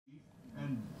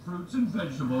Fruits and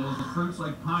vegetables, fruits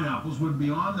like pineapples would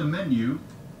be on the menu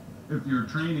if you're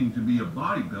training to be a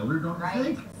bodybuilder, don't you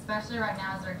think? Especially right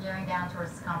now as they're gearing down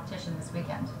towards competition this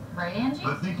weekend. Right, Angie?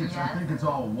 I think it's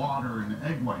all water and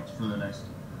egg whites for the next.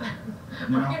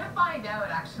 We're going to find out,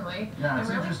 actually. Yeah, it's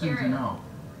really interesting to know.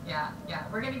 Yeah,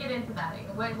 we're going to get into that.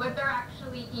 What they're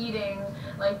actually eating,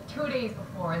 like 2 days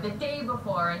before, the day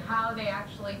before, and how they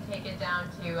actually take it down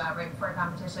to right before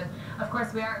competition. Of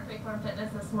course, we are at Freeform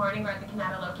Fitness this morning. We're at the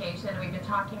Canada location. We've been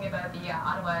talking about the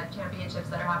Ottawa Championships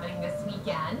that are happening this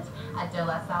weekend at De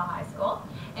La Salle High School.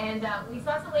 And we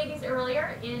saw some ladies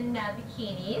earlier in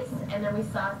bikinis, and then we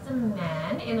saw some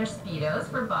men in their Speedos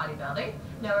for bodybuilding.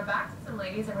 Now we're back to some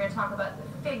ladies, and we're going to talk about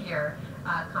the figure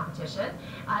competition.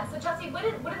 So Chelsea, what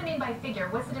do they mean by figure?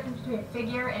 What's the difference between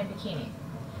figure and bikini?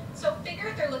 So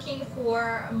figure, they're looking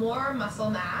for more muscle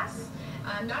mass,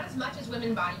 not as much as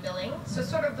women bodybuilding, so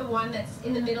sort of the one that's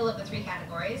in the middle of the three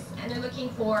categories, and they're looking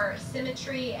for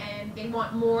symmetry, and they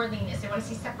want more leanness. They want to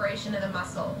see separation of the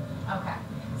muscle. Okay.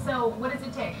 So what does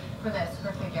it take for this,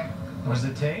 for figure? What does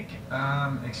it take?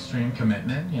 Extreme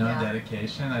commitment,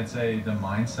 dedication. I'd say the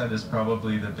mindset is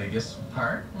probably the biggest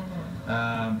part.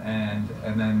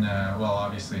 And then, well,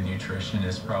 obviously nutrition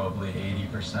is probably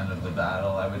 80% of the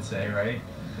battle, I would say, right?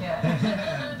 Yeah.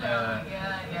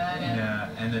 Yeah,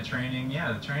 and the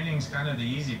training's kind of the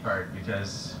easy part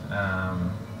because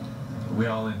we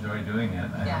all enjoy doing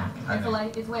it. It's a way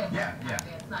of life. Yeah.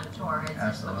 It's not a chore. It's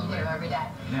Absolutely. just what you do every day.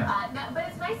 But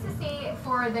it's nice to see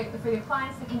for the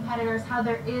clients, the competitors, how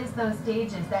there is those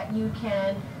stages that you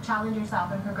can challenge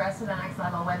yourself and progress to the next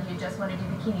level. Whether you just want to do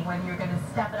bikini, whether you're going to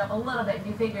step it up a little bit,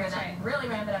 do figure, and then really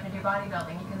ramp it up and do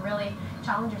bodybuilding. You can really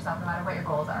challenge yourself no matter what your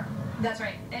goals are. That's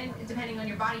right. And depending on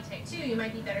your body type too, you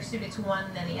might be better suited to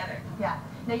one than the other. Yeah.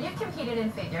 Now you've competed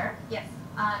in figure. Yes.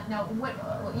 Now, what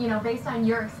based on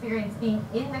your experience being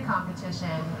in the competition,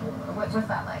 what's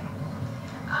that like?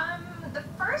 The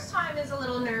first time is a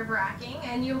little nerve-wracking,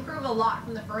 and you improve a lot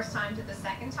from the first time to the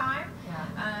second time.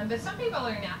 Yeah. But some people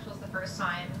are naturals the first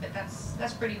time, but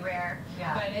that's pretty rare.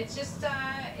 Yeah. But it's just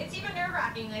it's even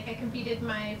nerve-wracking. Like I competed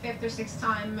my 5th or 6th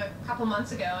time a couple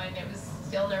months ago, and it was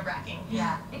still nerve-wracking.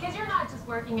 Yeah, because you're not just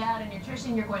working out and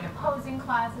nutrition, you're going to posing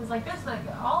classes. Like there's like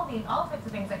all types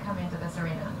of things that come into this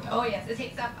arena. Oh yes, it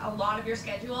takes up a lot of your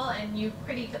schedule, and you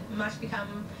pretty much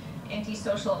become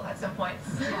antisocial at some points.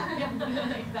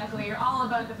 Yeah, exactly. You're all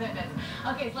about the fitness.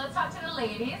 Okay, so let's talk to the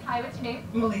ladies. Hi, what's your name?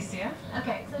 Melissa.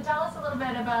 Okay, so tell us a little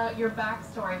bit about your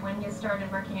backstory, when you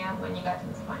started working out, when you got to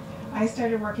this point. I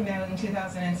started working out in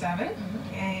 2007,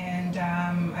 and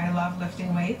I love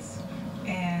lifting weights,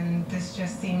 and this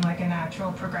just seemed like a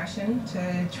natural progression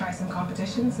to try some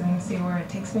competitions and see where it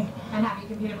takes me. And have you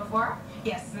competed before?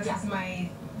 Yes, this is my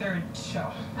 3rd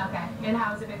show. Okay, and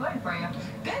how has it been going for you?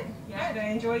 Good. Yeah. Good. I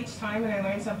enjoy each time, and I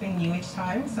learn something new each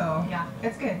time, so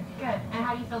it's good. Good. And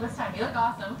how do you feel this time? You look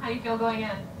awesome. How do you feel going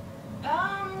in?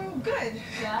 Good.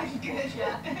 Yeah? Good.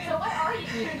 Yeah. So what are you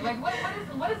eating? Like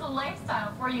what is the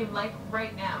lifestyle for you like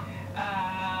right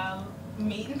now?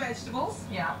 Meat and vegetables.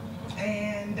 Yeah.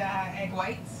 And egg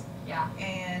whites. Yeah.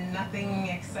 And nothing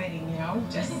exciting,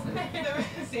 just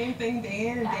the same thing day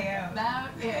in and day out. About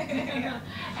it. Yeah.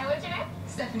 And what's your name?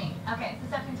 Stephanie. Okay, so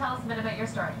Stephanie, tell us a bit about your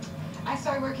story. I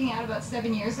started working out about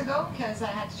 7 years ago because I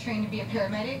had to train to be a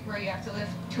paramedic where you have to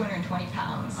lift 220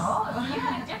 pounds. Oh, so you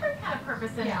had a different kind of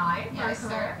purpose in mind for a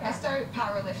career. I started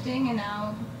powerlifting and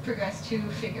now progressed to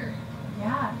figure.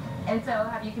 Yeah. And so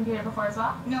have you competed before as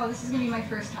well? No, this is going to be my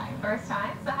first time. First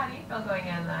time? So how do you feel going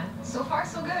in then? So far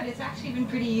so good. It's actually been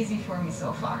pretty easy for me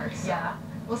so far. So yeah.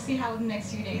 We'll see how the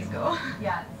next few days go.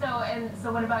 Yeah.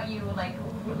 So what about you, like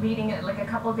leading it like a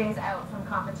couple days out from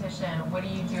competition? What are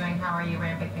you doing? How are you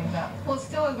ramping things up? Well, it's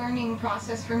still a learning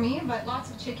process for me, but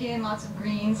lots of chicken, lots of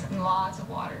greens, and lots of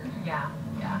water. Yeah.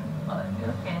 Well,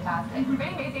 that's fantastic.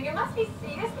 Pretty amazing. You guys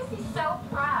must be so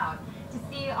proud to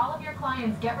see all of your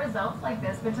clients get results like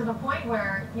this, but to the point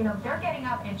where, they're getting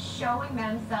up and showing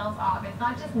themselves off. It's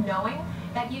not just knowing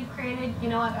that you've created,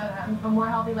 a more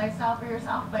healthy lifestyle for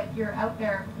yourself, but you're out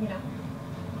there,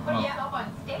 putting yourself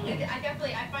on stage.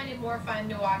 I find it more fun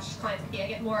to watch clients compete. I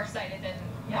get more excited than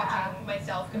watching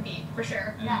myself compete, for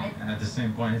sure. Yeah. And at the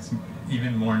same point, it's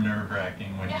even more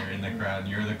nerve-wracking when you're in the crowd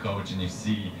and you're the coach and you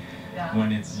see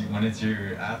when it's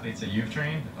your athletes that you've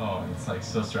trained. Oh, it's like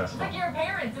so stressful. It's like your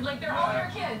parents and like they're all your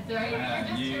kids, right?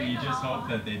 Yeah, you just hope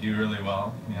that they do really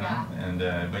well, and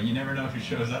but you never know who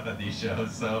shows up at these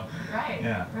shows, so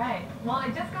right. Well,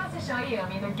 it just goes to show you. I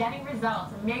mean, they're getting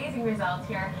results, amazing results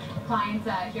here, clients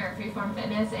here at Freeform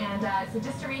Fitness, and so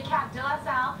just to recap, De La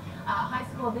Salle High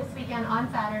School this weekend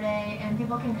on Saturday, and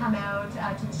people can come out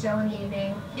to the show in the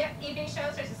evening. Yep, evening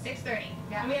show starts at 6 6:30.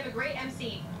 Yeah. And we have a great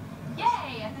MC.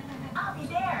 Yay! I'll be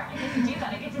there. I get to do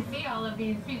that. I get to see all of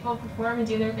these people perform and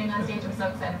do their thing on stage. I'm so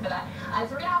excited for that.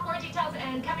 So we're going to have more details,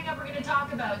 and coming up we're going to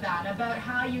talk about that, about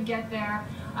how you get there.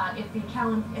 It's the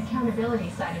accountability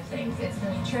side of things. It's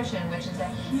the nutrition, which is a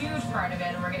huge part of it,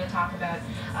 and we're going to talk about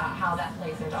how that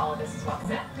plays into all of this as well.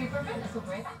 Freeform Fitness will be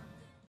right back.